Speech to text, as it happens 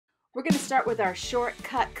We're going to start with our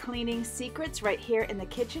shortcut cleaning secrets right here in the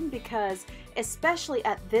kitchen because especially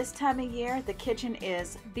at this time of year, the kitchen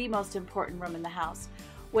is the most important room in the house.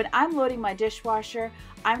 When I'm loading my dishwasher,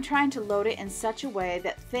 I'm trying to load it in such a way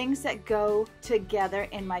that things that go together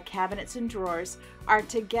in my cabinets and drawers are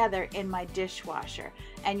together in my dishwasher.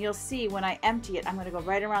 And you'll see when I empty it, I'm going to go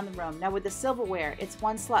right around the room. Now with the silverware, it's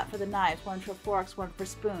one slot for the knives, one for forks, one for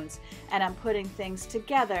spoons, and I'm putting things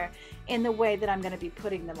together in the way that I'm going to be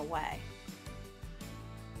putting them away.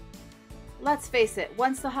 Let's face it,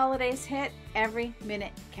 once the holidays hit, every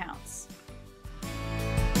minute counts.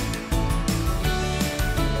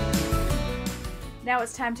 Now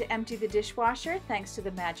it's time to empty the dishwasher thanks to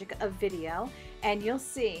the magic of video, and you'll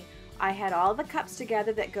see I had all the cups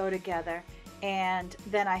together that go together, and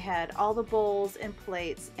then I had all the bowls and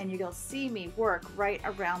plates, and you'll see me work right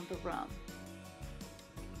around the room.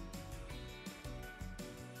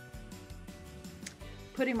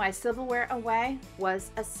 Putting my silverware away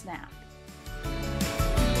was a snap.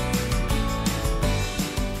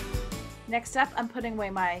 Next up, I'm putting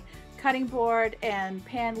away my cutting board and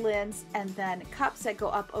pan lids, and then cups that go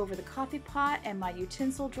up over the coffee pot, and my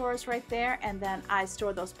utensil drawers right there, and then I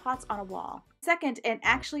store those pots on a wall. Second, and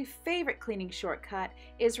actually favorite cleaning shortcut,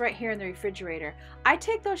 is right here in the refrigerator. I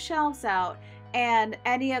take those shelves out and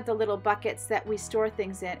any of the little buckets that we store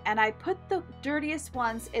things in, and I put the dirtiest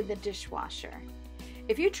ones in the dishwasher.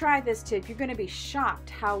 If you try this tip, you're going to be shocked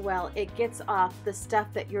how well it gets off the stuff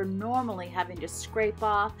that you're normally having to scrape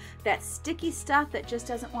off, that sticky stuff that just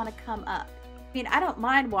doesn't want to come up. I mean, I don't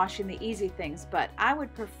mind washing the easy things, but I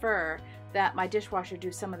would prefer that my dishwasher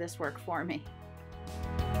do some of this work for me.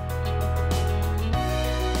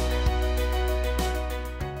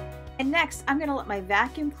 And next, I'm going to let my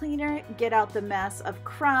vacuum cleaner get out the mess of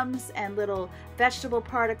crumbs and little vegetable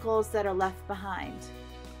particles that are left behind.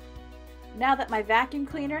 Now that my vacuum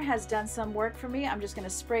cleaner has done some work for me, I'm just going to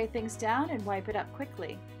spray things down and wipe it up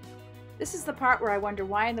quickly. This is the part where I wonder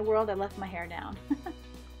why in the world I left my hair down.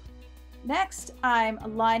 Next, I'm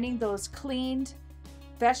lining those cleaned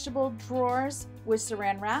vegetable drawers with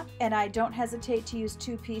saran wrap, and I don't hesitate to use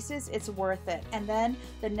 2 pieces. It's worth it. And then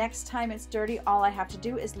the next time it's dirty, all I have to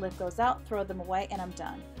do is lift those out, throw them away, and I'm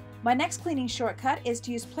done. My next cleaning shortcut is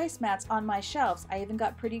to use placemats on my shelves. I even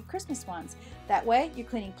got pretty Christmas ones. That way, you're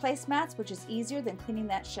cleaning placemats, which is easier than cleaning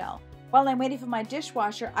that shelf. While I'm waiting for my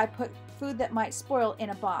dishwasher, I put food that might spoil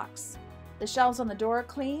in a box. The shelves on the door are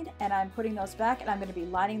clean, and I'm putting those back, and I'm going to be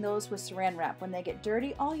lining those with saran wrap. When they get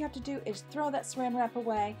dirty, all you have to do is throw that saran wrap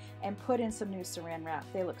away and put in some new saran wrap.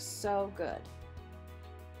 They look so good.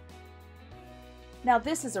 Now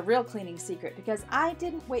this is a real cleaning secret because I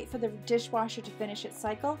didn't wait for the dishwasher to finish its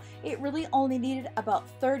cycle. It really only needed about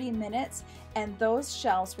 30 minutes, and those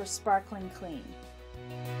shelves were sparkling clean.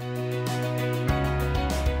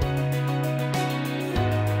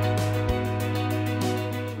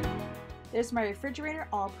 There's my refrigerator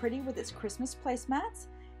all pretty with its Christmas placemats,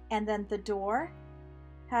 and then the door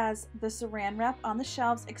has the saran wrap on the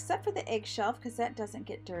shelves except for the egg shelf because that doesn't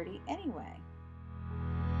get dirty anyway.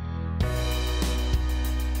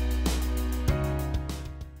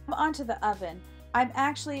 Onto the oven. I'm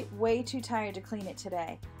actually way too tired to clean it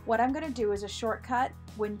today. What I'm going to do is a shortcut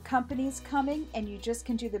when company's coming and you just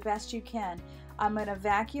can do the best you can. I'm going to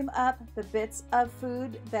vacuum up the bits of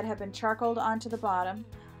food that have been charcoaled onto the bottom.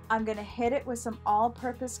 I'm going to hit it with some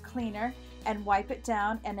all-purpose cleaner and wipe it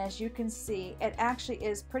down, and as you can see, it actually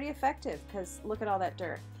is pretty effective because look at all that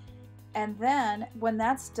dirt. And then when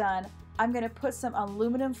that's done, I'm going to put some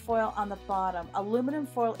aluminum foil on the bottom. Aluminum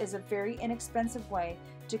foil is a very inexpensive way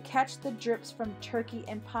to catch the drips from turkey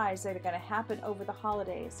and pies that are going to happen over the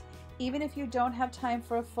holidays. Even if you don't have time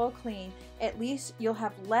for a full clean, at least you'll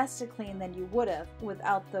have less to clean than you would have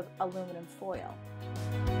without the aluminum foil.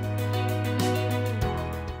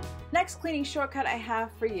 Next cleaning shortcut I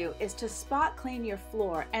have for you is to spot clean your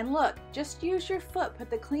floor. And look, just use your foot. Put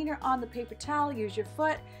the cleaner on the paper towel, use your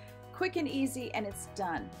foot, quick and easy, and it's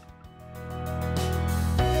done.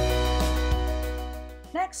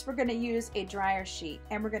 Next, we're going to use a dryer sheet,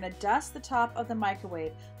 and we're going to dust the top of the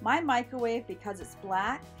microwave. My microwave, because it's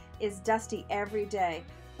black, is dusty every day,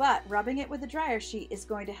 but rubbing it with a dryer sheet is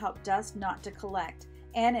going to help dust not to collect,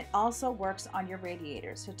 and it also works on your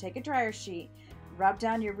radiator. So take a dryer sheet, rub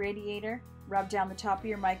down your radiator, rub down the top of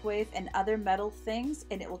your microwave and other metal things,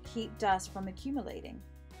 and it will keep dust from accumulating.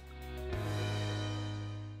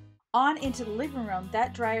 On into the living room,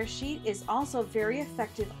 that dryer sheet is also very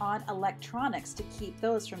effective on electronics to keep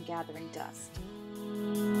those from gathering dust.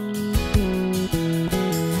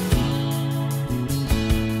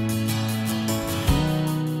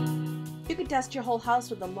 dust your whole house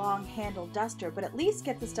with a long handled duster, but at least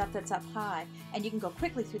get the stuff that's up high and you can go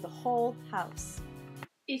quickly through the whole house.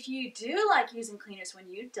 If you do like using cleaners when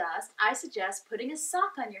you dust, I suggest putting a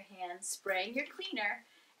sock on your hand, spraying your cleaner,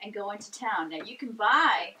 and going to town. Now you can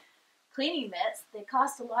buy cleaning mitts, they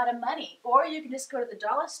cost a lot of money, or you can just go to the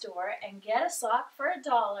dollar store and get a sock for $1,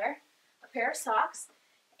 a pair of socks,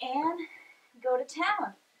 and go to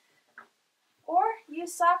town. Or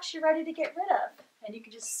use socks you're ready to get rid of, and you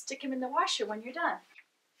can just stick them in the washer when you're done.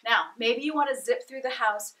 Now, maybe you want to zip through the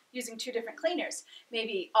house using 2 different cleaners.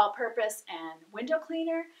 Maybe all-purpose and window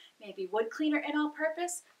cleaner, maybe wood cleaner and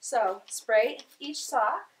all-purpose. So spray each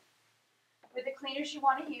sock with the cleaners you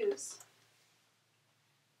want to use.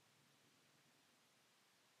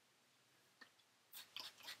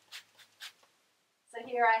 So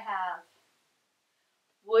here I have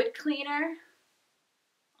wood cleaner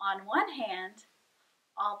on one hand,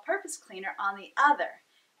 all-purpose cleaner on the other.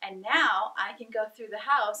 And now I can go through the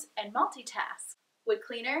house and multitask. Wood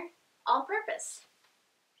cleaner, all-purpose.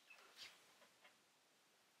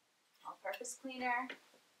 All-purpose cleaner,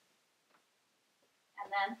 and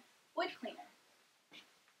then wood cleaner.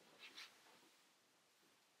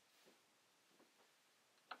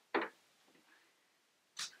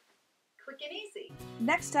 Quick and easy.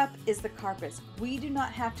 Next up is the carpets. We do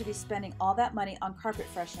not have to be spending all that money on carpet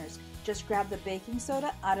fresheners. Just grab the baking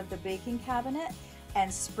soda out of the baking cabinet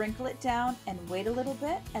and sprinkle it down and wait a little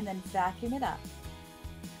bit and then vacuum it up.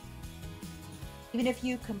 Even if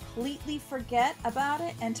you completely forget about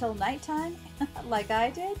it until nighttime, like I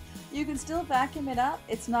did, you can still vacuum it up.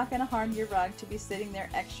 It's not going to harm your rug to be sitting there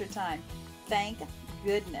extra time. Thank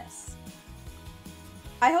goodness.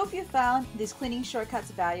 I hope you found these cleaning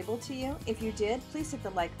shortcuts valuable to you. If you did, please hit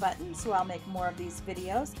the like button so I'll make more of these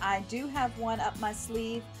videos. I do have one up my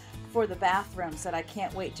sleeve for the bathrooms that I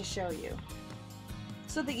can't wait to show you.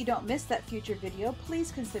 So that you don't miss that future video,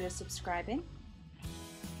 please consider subscribing.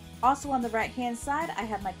 Also on the right hand side, I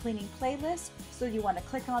have my cleaning playlist, so you want to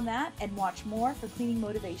click on that and watch more for cleaning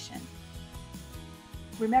motivation.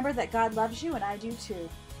 Remember that God loves you and I do too.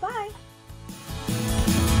 Bye!